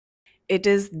It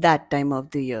is that time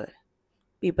of the year.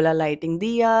 People are lighting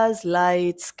diyas,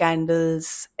 lights,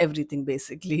 candles, everything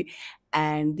basically.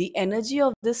 And the energy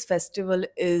of this festival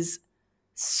is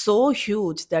so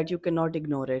huge that you cannot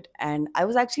ignore it. And I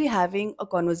was actually having a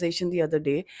conversation the other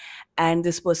day, and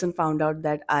this person found out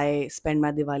that I spend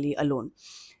my Diwali alone.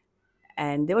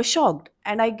 And they were shocked.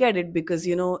 And I get it because,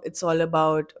 it's all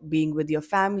about being with your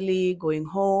family, going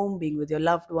home, being with your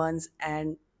loved ones.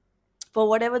 And for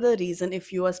whatever the reason,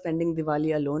 if you are spending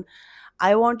Diwali alone,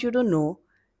 I want you to know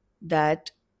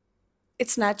that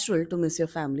it's natural to miss your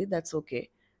family, that's okay.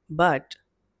 But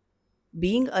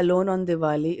being alone on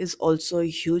Diwali is also a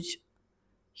huge,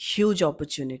 huge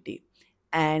opportunity.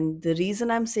 And the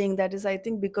reason I'm saying that is I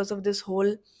think because of this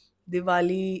whole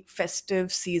Diwali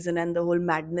festive season and the whole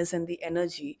madness and the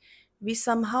energy, we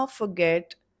somehow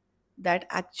forget that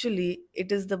actually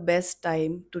it is the best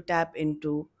time to tap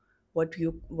into what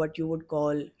you would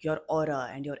call your aura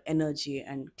and your energy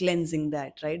and cleansing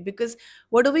that, right? Because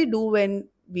what do we do when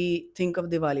we think of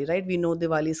Diwali, right? We know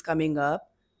Diwali is coming up.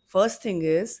 First thing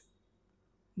is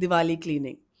Diwali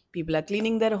cleaning. People are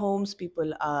cleaning their homes,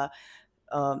 people are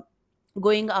uh,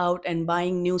 going out and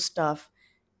buying new stuff.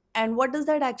 And what does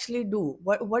that actually do?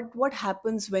 What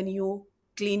happens when you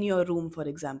clean your room, for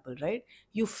example, right?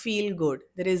 You feel good.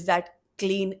 There is that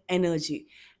clean energy.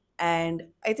 And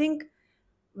I think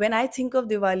when I think of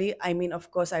Diwali, I mean, of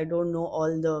course, I don't know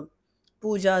all the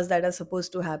pujas that are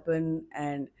supposed to happen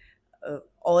and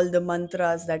all the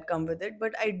mantras that come with it,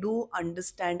 but I do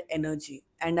understand energy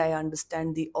and I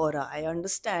understand the aura. I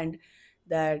understand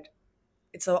that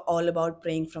it's all about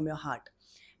praying from your heart.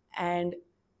 And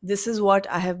this is what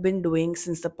I have been doing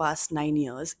since the past 9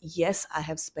 years. Yes, I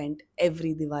have spent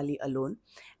every Diwali alone.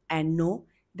 And no,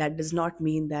 that does not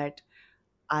mean that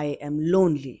I am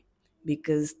lonely,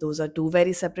 because those are two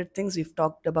very separate things. We've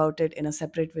talked about it in a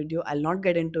separate video. I'll not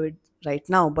get into it right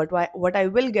now, but what I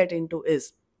will get into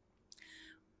is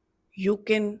you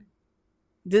can,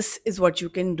 this is what you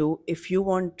can do if you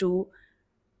want to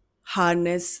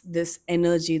harness this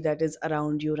energy that is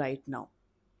around you right now.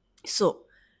 So,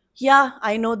 yeah,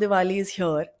 I know Diwali is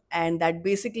here, and that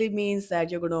basically means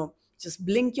that you're going to just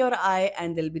blink your eye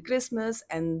and there'll be Christmas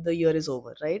and the year is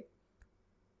over, right?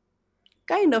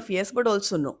 Kind of, yes, but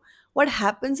also no. What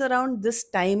happens around this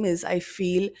time is I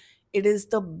feel it is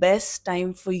the best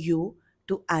time for you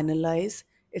to analyze,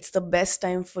 it's the best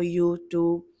time for you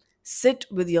to sit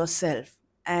with yourself.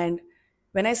 And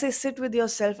when I say sit with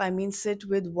yourself, I mean sit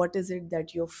with what is it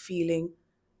that you're feeling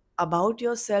about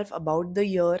yourself, about the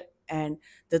year, and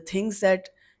the things that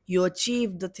you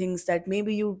achieved, the things that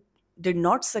maybe you did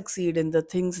not succeed in, the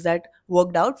things that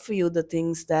worked out for you, the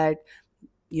things that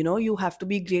you have to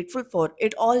be grateful for.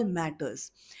 It all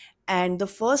matters. And the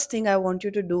first thing I want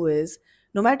you to do is,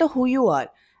 no matter who you are,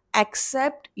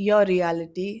 accept your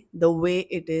reality the way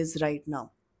it is right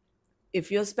now.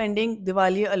 If you're spending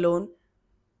Diwali alone,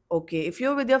 okay. If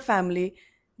you're with your family,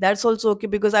 that's also okay,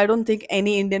 because I don't think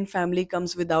any Indian family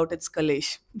comes without its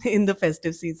kalesh in the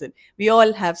festive season. We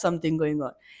all have something going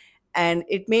on. And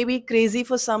it may be crazy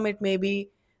for some, it may be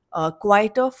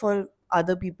quieter for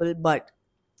other people, but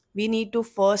we need to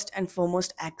first and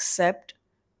foremost accept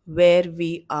where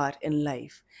we are in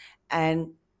life.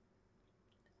 And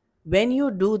when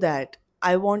you do that,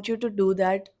 I want you to do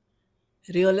that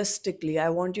realistically. I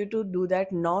want you to do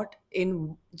that not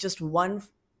in just one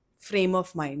frame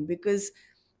of mind, because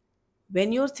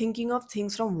when you're thinking of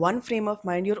things from one frame of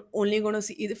mind, you're only going to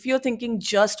see, if you're thinking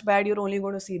just bad, you're only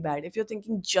going to see bad. If you're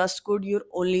thinking just good, you're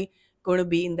only going to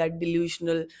be in that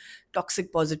delusional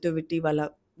toxic positivity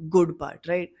wala good part,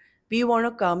 right? We want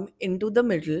to come into the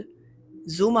middle,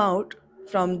 zoom out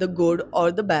from the good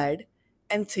or the bad,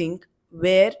 and think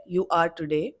where you are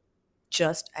today.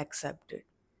 Just accept it.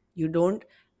 You don't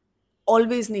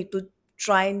always need to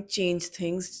try and change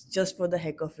things just for the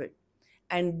heck of it.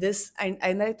 And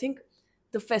I think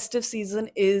the festive season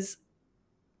is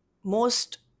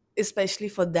most especially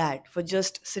for that, for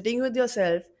just sitting with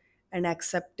yourself and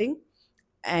accepting,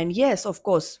 and yes, of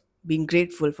course, being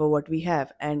grateful for what we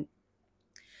have. And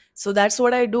so that's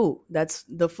what I do. That's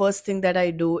the first thing that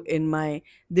I do in my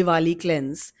Diwali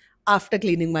cleanse. After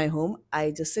cleaning my home,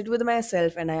 I just sit with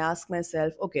myself and I ask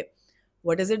myself, okay,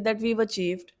 what is it that we've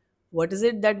achieved? What is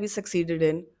it that we succeeded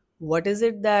in? What is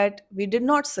it that we did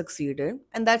not succeed in?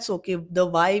 And that's okay. The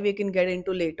why we can get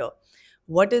into later.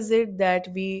 What is it that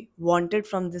we wanted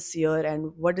from this year,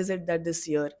 and what is it that this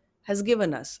year has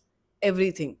given us?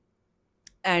 Everything.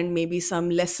 And maybe some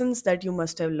lessons that you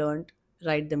must have learned,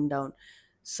 write them down.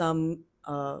 Some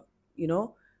you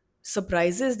know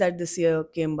surprises that this year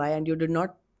came by and you did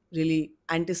not really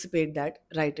anticipate that,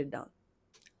 write it down.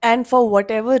 And for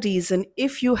whatever reason,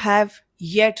 if you have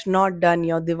yet not done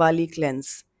your Diwali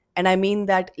cleanse, and I mean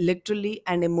that literally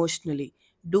and emotionally,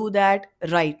 do that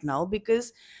right now,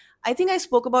 because I think I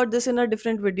spoke about this in a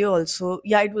different video also.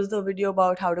 Yeah, it was the video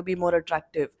about how to be more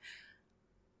attractive.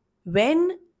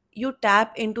 When you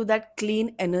tap into that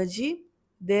clean energy,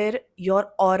 there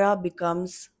your aura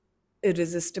becomes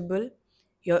irresistible.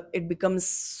 It becomes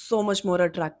so much more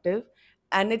attractive.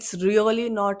 And it's really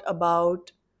not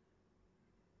about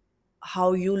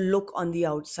how you look on the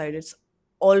outside. It's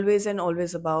always and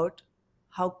always about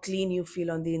how clean you feel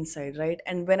on the inside, right?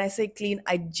 And when I say clean,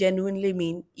 I genuinely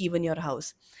mean even your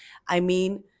house. I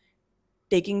mean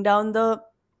taking down the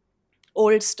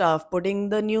old stuff, putting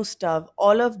the new stuff.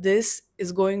 All of this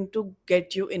is going to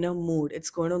get you in a mood. It's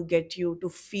going to get you to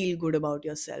feel good about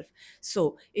yourself.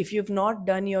 So if you've not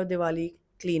done your Diwali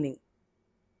cleaning,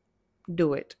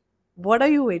 do it. What are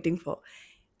you waiting for?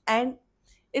 And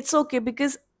it's okay,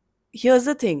 because here's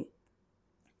the thing: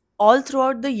 all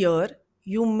throughout the year,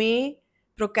 you may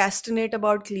procrastinate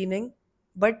about cleaning,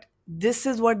 but this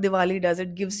is what Diwali does.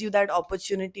 It gives you that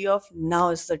opportunity of now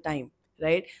is the time,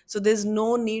 right? So there's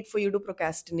no need for you to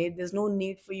procrastinate. There's no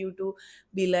need for you to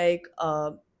be like,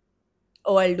 oh,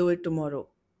 I'll do it tomorrow,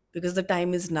 because the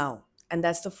time is now. And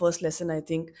that's the first lesson I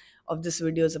think of this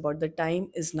video is about. The time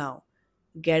is now.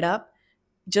 Get up.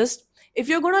 Just, if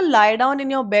you're going to lie down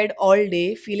in your bed all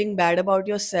day feeling bad about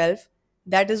yourself,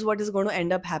 that is what is going to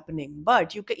end up happening.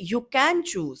 But you can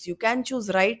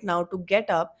choose right now to get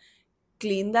up,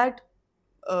 clean that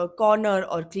corner,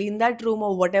 or clean that room,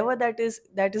 or whatever that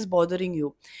is bothering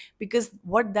you. Because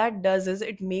what that does is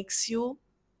it makes you,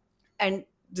 and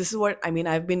this is what I mean,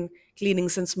 I've been cleaning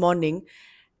since morning,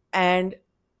 and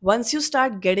once you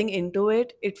start getting into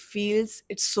it,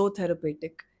 it's so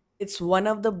therapeutic. It's one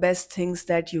of the best things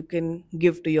that you can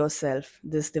give to yourself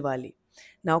this Diwali.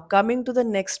 Now, coming to the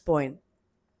next point,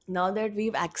 now that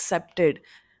we've accepted,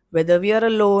 whether we are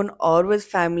alone or with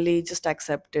family, just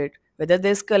accept it. Whether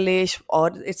there's kalesh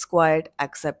or it's quiet,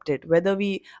 accept it. Whether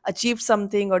we achieved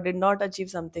something or did not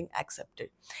achieve something, accept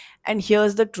it. And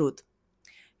here's the truth: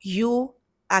 you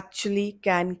actually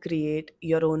can create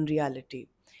your own reality.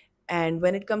 And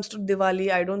when it comes to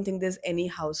Diwali, I don't think there's any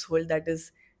household that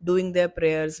is doing their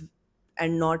prayers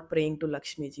and not praying to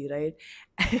Lakshmi ji, right?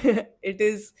 It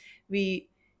is, we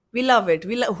we love it.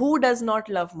 Who does not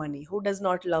love money? Who does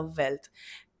not love wealth?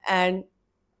 And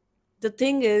the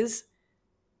thing is,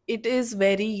 it is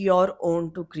very your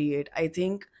own to create. I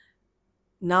think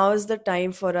now is the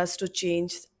time for us to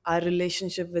change our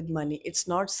relationship with money. It's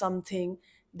not something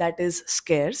that is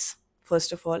scarce,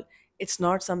 first of all. It's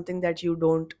not something that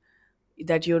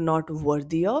you're not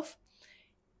worthy of.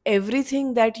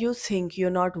 Everything that you think you're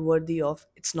not worthy of,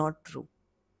 it's not true.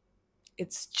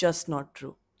 It's just not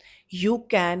true. You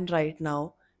can right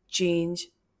now change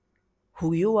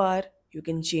who you are. You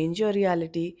can change your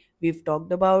reality. We've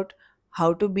talked about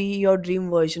how to be your dream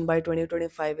version by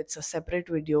 2025. It's a separate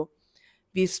video.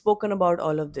 We've spoken about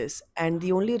all of this. And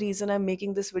the only reason I'm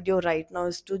making this video right now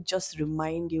is to just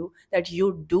remind you that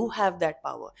you do have that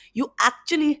power. You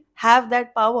actually have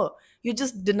that power. You're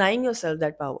just denying yourself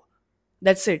that power.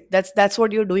 That's it. That's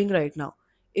what you're doing right now.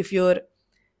 If you're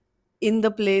in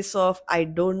the place of, I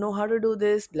don't know how to do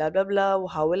this, blah blah blah,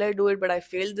 how will I do it, but I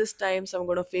failed this time, so I'm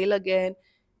going to fail again.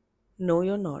 No,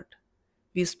 you're not.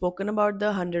 We've spoken about the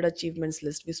 100 achievements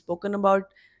list. We've spoken about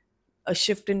a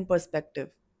shift in perspective.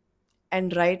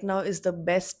 And right now is the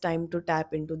best time to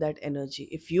tap into that energy.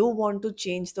 If you want to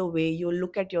change the way you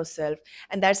look at yourself,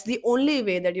 and that's the only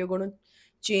way that you're going to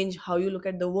change how you look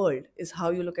at the world, is how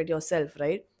you look at yourself,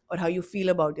 right? Or how you feel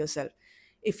about yourself.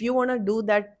 If you want to do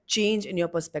that change in your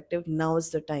perspective, now is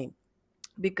the time.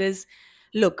 Because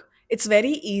look, it's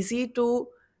very easy to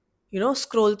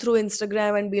scroll through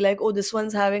Instagram and be like, oh, this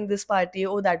one's having this party,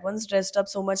 oh, that one's dressed up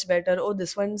so much better, oh,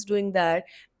 this one's doing that.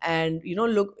 And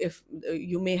look, if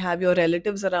you may have your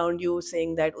relatives around you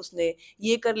saying that usne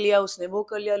ye kar liya, usne wo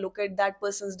kar liya, look at that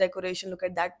person's decoration, look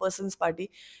at that person's party.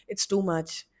 It's too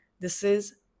much. This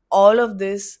is All of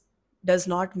this does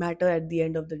not matter. At the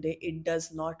end of the day, it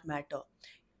does not matter.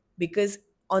 Because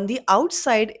on the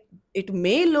outside, it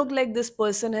may look like this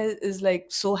person is like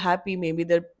so happy. Maybe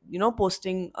they're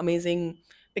posting amazing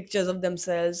pictures of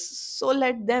themselves. So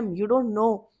let them. You don't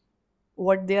know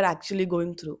what they're actually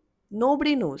going through.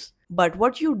 Nobody knows. But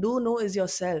what you do know is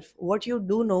yourself. What you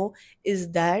do know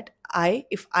is that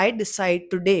if I decide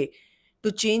today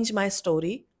to change my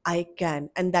story, I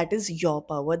can. And that is your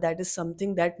power. That is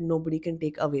something that nobody can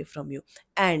take away from you.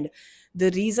 And the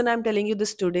reason I'm telling you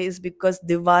this today is because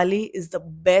Diwali is the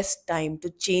best time to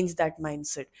change that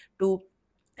mindset, to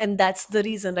And that's the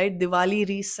reason, right? Diwali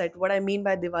reset, what I mean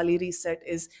by Diwali reset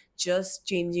is just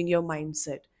changing your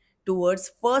mindset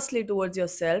towards, firstly towards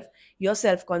yourself, your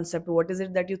self concept. What is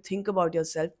it that you think about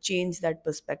yourself? Change that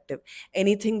perspective.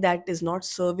 Anything that is not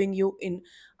serving you in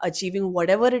achieving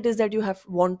whatever it is that you have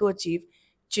want to achieve,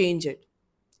 change it.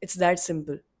 It's that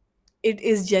simple. It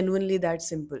is genuinely that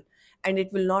simple. And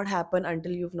it will not happen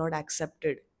until you've not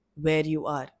accepted where you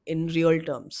are in real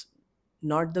terms,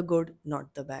 not the good,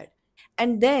 not the bad.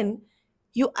 And then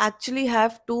you actually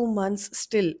have 2 months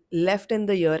still left in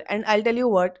the year. And I'll tell you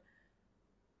what,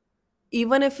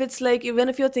 even if it's like, even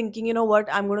if you're thinking, you know what,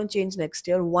 I'm going to change next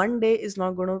year, one day is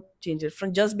not going to change it.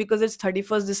 From just because it's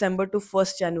 31st December to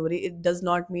 1st January, it does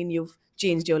not mean you've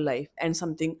changed your life and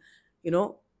something, you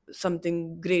know,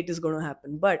 something great is going to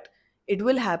happen. But it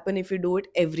will happen if you do it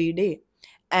every day.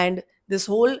 And this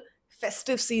whole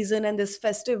festive season and this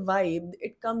festive vibe,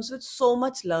 it comes with so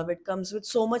much love, it comes with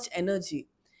so much energy.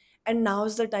 And now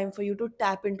is the time for you to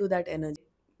tap into that energy.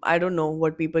 I don't know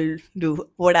what people do.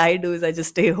 What I do is I just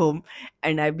stay home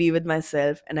and I be with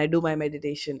myself and I do my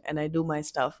meditation and I do my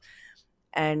stuff.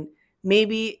 And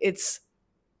maybe it's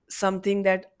something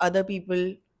that other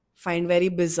people find very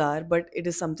bizarre, but it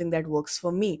is something that works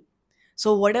for me.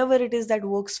 So, whatever it is that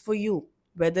works for you,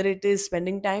 whether it is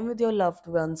spending time with your loved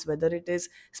ones, whether it is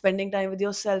spending time with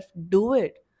yourself, do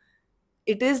it.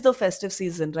 It is the festive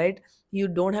season, right? You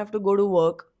don't have to go to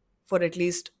work for at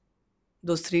least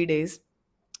those 3 days.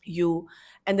 You,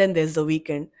 and then there's the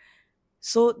weekend.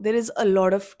 So there is a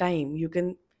lot of time. You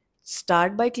can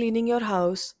start by cleaning your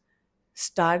house,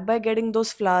 start by getting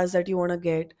those flowers that you want to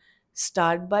get,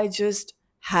 start by just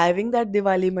having that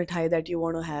Diwali mithai that you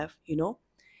want to have,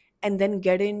 and then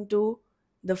get into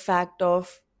the fact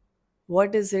of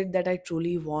what is it that I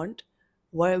truly want?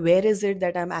 Where is it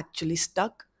that I'm actually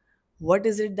stuck? What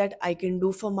is it that I can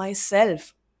do for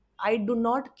myself? I do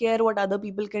not care what other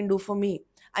people can do for me.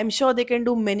 I'm sure they can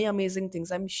do many amazing things.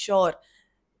 I'm sure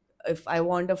if I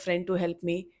want a friend to help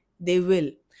me, they will.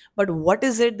 But what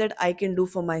is it that I can do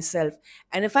for myself?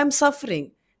 And if I'm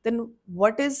suffering, then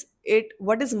what is it?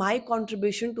 What is my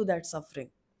contribution to that suffering?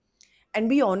 And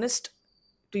be honest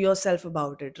to yourself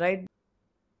about it, right?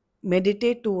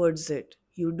 Meditate towards it.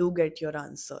 You do get your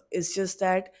answer. It's just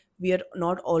that we are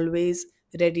not always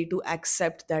ready to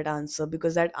accept that answer,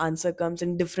 because that answer comes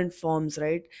in different forms,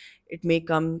 right? It may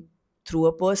come through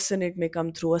a person, it may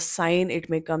come through a sign, it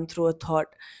may come through a thought.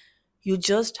 You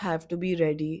just have to be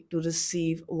ready to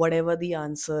receive whatever the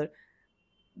answer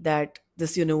that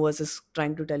this universe is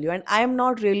trying to tell you. And I am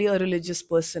not really a religious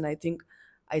person. I think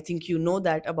you know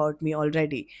that about me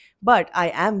already. But I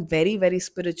am very, very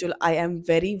spiritual. I am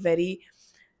very, very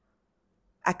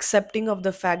accepting of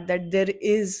the fact that there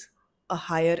is a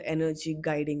higher energy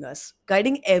guiding us,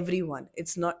 guiding everyone.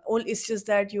 It's not all, it's just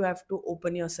that you have to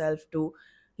open yourself to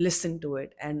listen to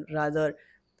it. And rather,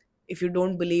 if you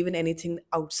don't believe in anything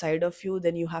outside of you,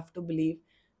 then you have to believe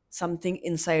something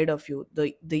inside of you.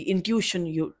 The intuition,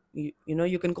 you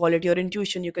can call it your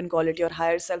intuition, you can call it your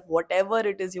higher self, whatever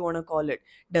it is you want to call it,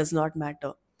 does not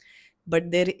matter.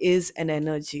 But there is an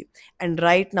energy. And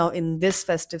right now in this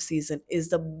festive season is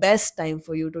the best time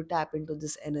for you to tap into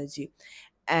this energy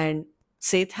and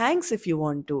say thanks if you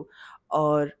want to,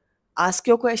 or ask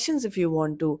your questions if you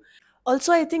want to.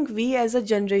 Also, I think we as a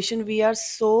generation, we are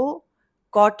so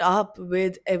caught up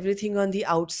with everything on the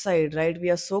outside, right?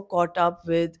 We are so caught up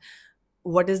with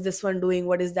what is this one doing,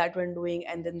 what is that one doing,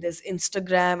 and then there's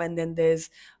Instagram, and then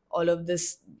there's all of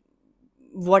this,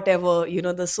 whatever,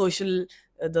 the social,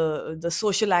 the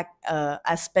social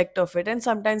aspect of it. And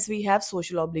sometimes we have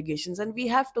social obligations and we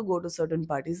have to go to certain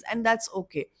parties, and that's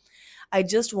okay. I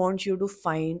just want you to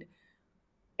find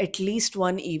at least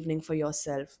one evening for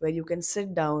yourself where you can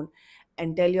sit down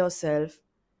and tell yourself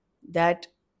that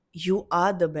you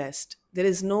are the best. There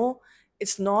is no,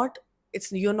 it's not,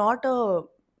 it's, you're not a,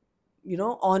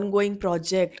 ongoing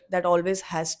project that always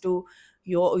has to,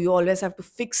 you always have to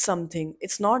fix something.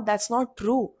 It's not, that's not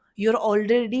true. You're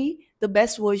already the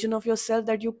best version of yourself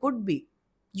that you could be.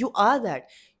 You are that.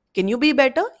 Can you be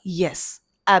better? Yes,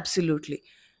 absolutely.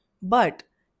 But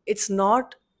it's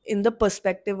not in the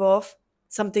perspective of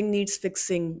something needs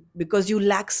fixing because you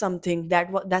lack something,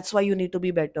 that's why you need to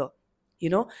be better. you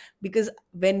know because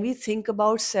when we think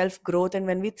about self growth and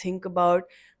when we think about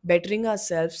bettering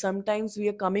ourselves, sometimes we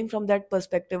are coming from that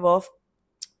perspective of,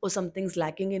 oh, something's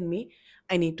lacking in me,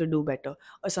 I need to do better,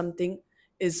 or something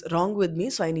is wrong with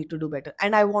me, so I need to do better.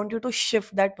 And I want you to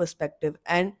shift that perspective.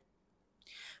 And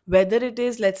whether it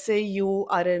is, let's say you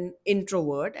are an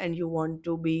introvert and you want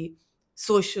to be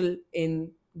social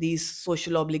in these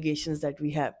social obligations that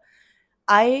we have.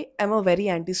 I am a very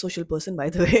antisocial person, by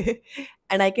the way.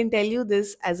 And I can tell you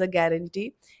this as a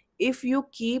guarantee: if you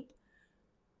keep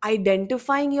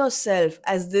identifying yourself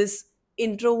as this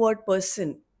introvert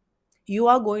person, you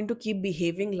are going to keep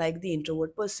behaving like the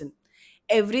introvert person.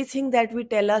 Everything that we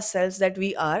tell ourselves that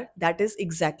we are, that is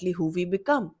exactly who we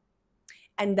become.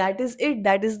 And that is it.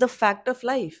 That is the fact of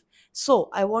life. So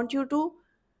I want you to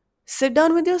sit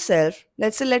down with yourself.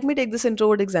 Let's say, let me take this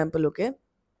introvert example, okay?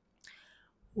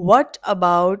 What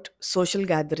about social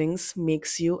gatherings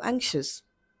makes you anxious?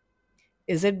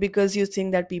 Is it because you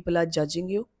think that people are judging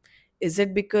you? Is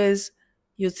it because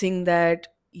you think that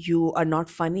you are not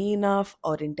funny enough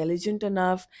or intelligent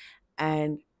enough?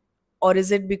 And or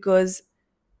is it because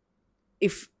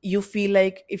if you feel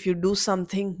like if you do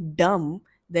something dumb,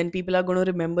 then people are going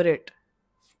to remember it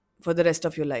for the rest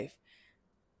of your life?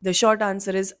 The short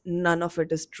answer is none of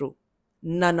it is true.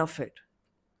 None of it.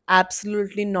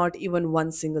 Absolutely not even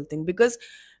one single thing. Because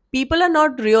people are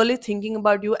not really thinking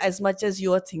about you as much as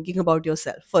you are thinking about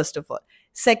yourself, first of all.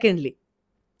 Secondly,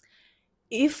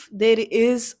 if there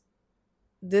is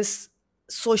this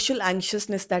social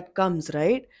anxiousness that comes,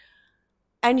 right?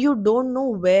 And you don't know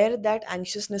where that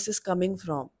anxiousness is coming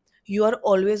from, you are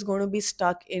always going to be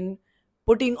stuck in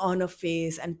putting on a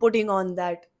face and putting on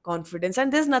that confidence.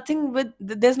 And there's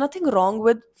nothing wrong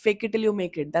with fake it till you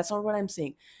make it. That's not what I'm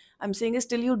saying. I'm saying is,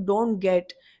 till you don't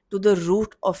get to the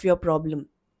root of your problem,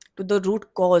 to the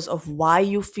root cause of why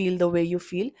you feel the way you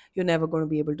feel, you're never going to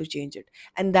be able to change it.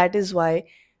 And that is why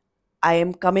I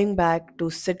am coming back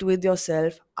to sit with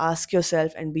yourself, ask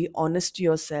yourself, and be honest to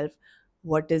yourself.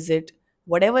 What is it,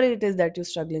 whatever it is that you're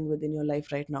struggling with in your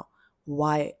life right now?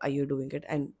 Why are you doing it?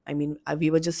 And I mean,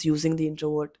 we were just using the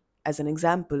introvert as an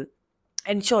example.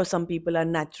 And sure, some people are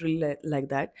naturally like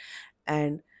that.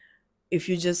 And if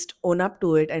you just own up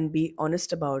to it and be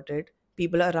honest about it,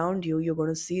 people around you, you're going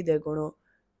to see they're going to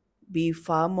be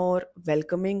far more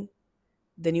welcoming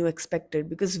than you expected,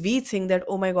 because we think that,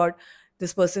 oh my god,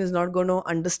 this person is not going to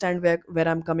understand where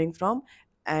I'm coming from.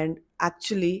 And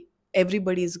actually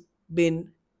everybody's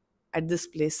been at this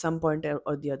place some point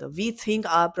or the other. We think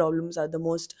our problems are the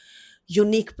most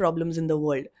unique problems in the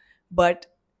world, but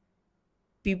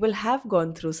people have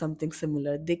gone through something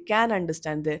similar. They can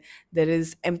understand. There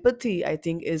is empathy, I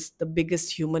think, is the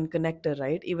biggest human connector,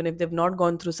 right? Even if they've not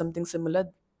gone through something similar,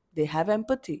 they have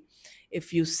empathy.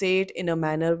 If you say it in a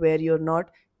manner where you're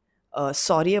not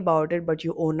sorry about it, but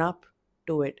you own up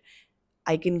to it,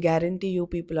 I can guarantee you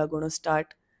people are going to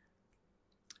start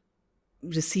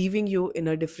receiving you in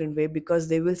a different way, because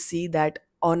they will see that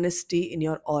honesty in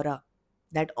your aura,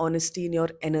 that honesty in your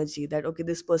energy, that okay,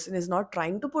 this person is not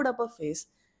trying to put up a face,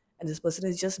 and this person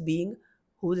is just being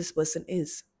who this person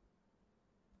is,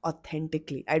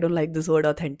 authentically. I don't like this word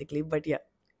authentically, but yeah,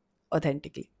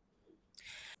 authentically.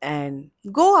 And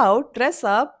go out, dress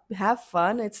up, have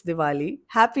fun. It's Diwali.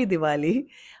 Happy Diwali.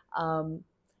 Um,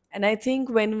 and I think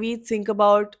when we think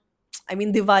about, I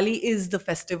mean, Diwali is the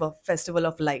festival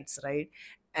of lights, right?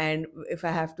 And if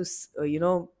I have to,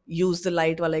 use the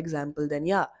light wala example, then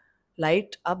yeah,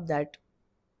 light up that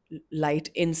light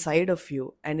inside of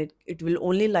you, and it will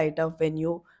only light up when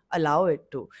you allow it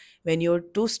to. When you're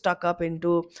too stuck up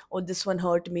into, oh, this one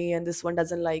hurt me and this one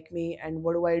doesn't like me, and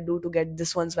what do I do to get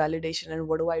this one's validation, and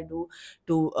what do I do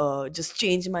to just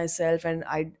change myself, and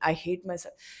I hate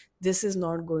myself, this is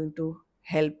not going to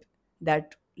help.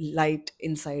 That light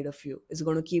inside of you is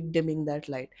going to keep dimming that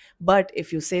light. But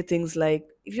if you say things like,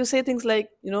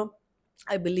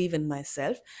 I believe in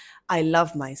myself. I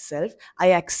love myself. I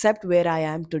accept where I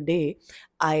am today.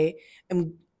 I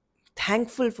am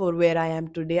thankful for where I am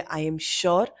today. I am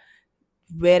sure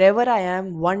wherever I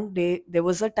am, one day there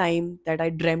was a time that I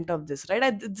dreamt of this, right?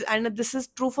 And this is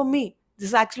true for me. This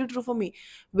is actually true for me.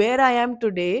 Where I am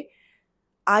today,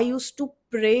 I used to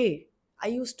pray. I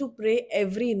used to pray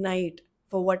every night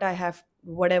for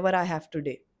whatever I have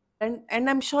today. And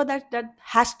I'm sure that that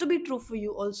has to be true for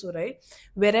you also, right?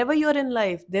 Wherever you're in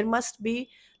life, there must be,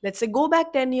 let's say, go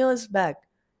back 10 years back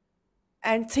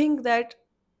and think that,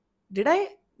 did I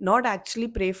not actually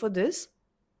pray for this?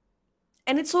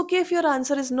 And it's okay if your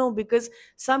answer is no, because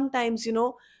sometimes,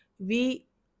 we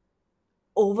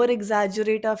over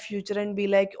exaggerate our future and be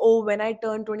like, oh, when I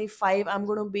turn 25, I'm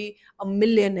going to be a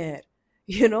millionaire.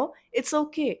 It's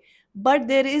okay. But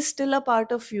there is still a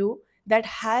part of you that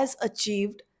has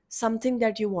achieved something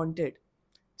that you wanted.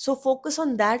 So focus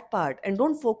on that part and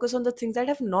don't focus on the things that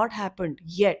have not happened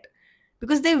yet,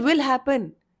 because they will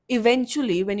happen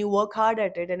eventually. When you work hard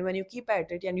at it and when you keep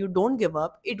at it and you don't give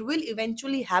up, it will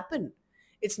eventually happen.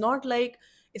 It's not like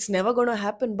it's never going to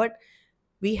happen, but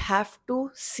we have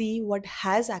to see what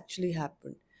has actually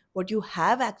happened. what you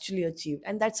have actually achieved.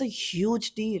 And that's a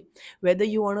huge deal, whether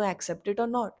you want to accept it or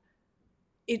not.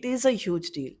 It is a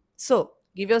huge deal. So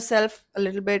give yourself a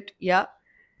little bit, yeah,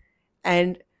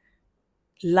 and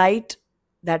light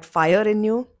that fire in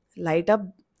you, light up.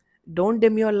 Don't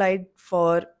dim your light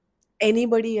for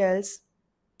anybody else.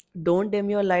 Don't dim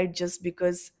your light just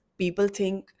because people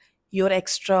think you're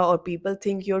extra or people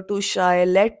think you're too shy.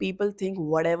 Let people think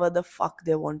whatever the fuck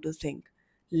they want to think.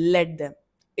 Let them.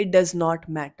 It does not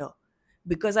matter.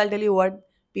 Because I'll tell you what,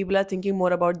 people are thinking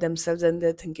more about themselves than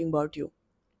they're thinking about you.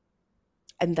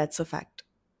 And that's a fact.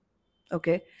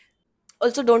 Okay.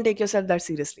 Also, don't take yourself that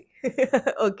seriously.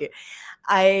 Okay.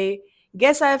 I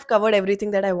guess I've covered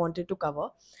everything that I wanted to cover.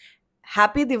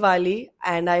 Happy Diwali,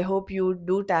 and I hope you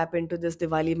do tap into this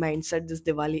Diwali mindset, this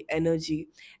Diwali energy,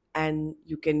 and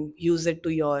you can use it to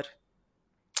your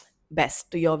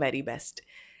best, to your very best.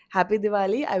 Happy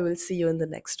Diwali. I will see you in the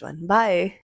next one. Bye.